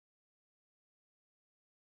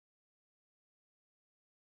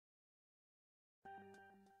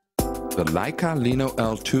The Leica Lino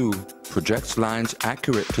L2 projects lines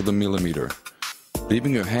accurate to the millimeter,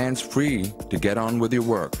 leaving your hands free to get on with your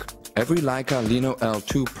work. Every Leica Lino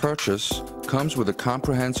L2 purchase comes with a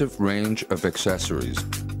comprehensive range of accessories: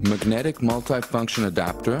 magnetic multifunction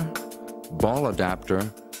adapter, ball adapter,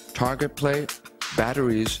 target plate,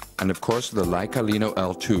 batteries, and of course the Leica Lino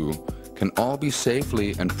L2 can all be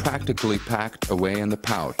safely and practically packed away in the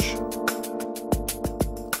pouch.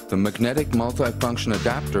 The magnetic multifunction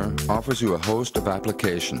adapter offers you a host of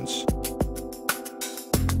applications.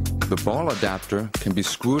 The ball adapter can be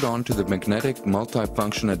screwed onto the magnetic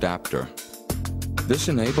multifunction adapter. This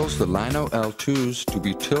enables the Lino L2s to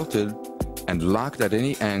be tilted and locked at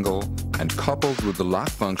any angle, and coupled with the lock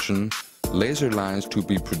function, laser lines to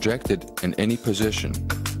be projected in any position.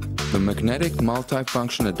 The magnetic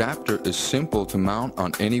multifunction adapter is simple to mount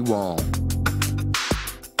on any wall.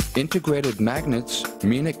 Integrated magnets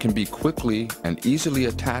mean it can be quickly and easily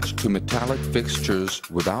attached to metallic fixtures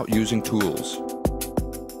without using tools.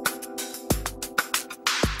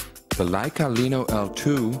 The Leica Lino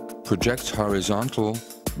L2 projects horizontal,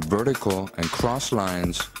 vertical, and cross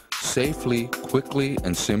lines safely, quickly,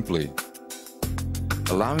 and simply,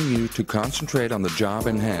 allowing you to concentrate on the job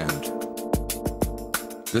in hand.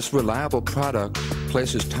 This reliable product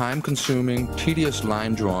places time-consuming, tedious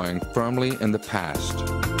line drawing firmly in the past.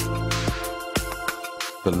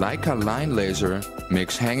 The Leica line laser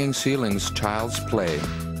makes hanging ceilings child's play.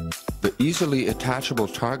 The easily attachable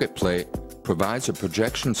target plate provides a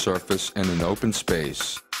projection surface in an open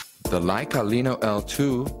space. The Leica Lino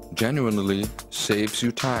L2 genuinely saves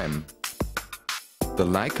you time. The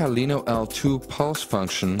Leica Lino L2 pulse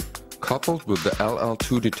function, coupled with the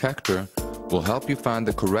LL2 detector, will help you find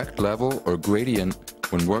the correct level or gradient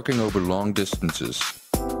when working over long distances.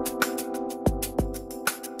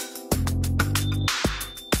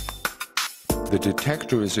 The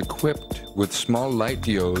detector is equipped with small light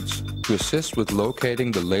diodes to assist with locating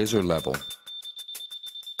the laser level.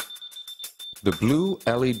 The blue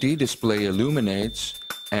LED display illuminates,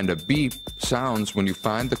 and a beep sounds when you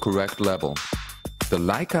find the correct level. The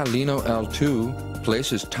Leica Lino L2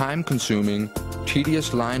 places time-consuming,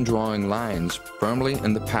 tedious line drawing lines firmly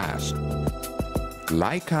in the past.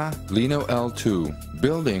 Leica Lino L2,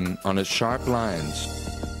 building on its sharp lines.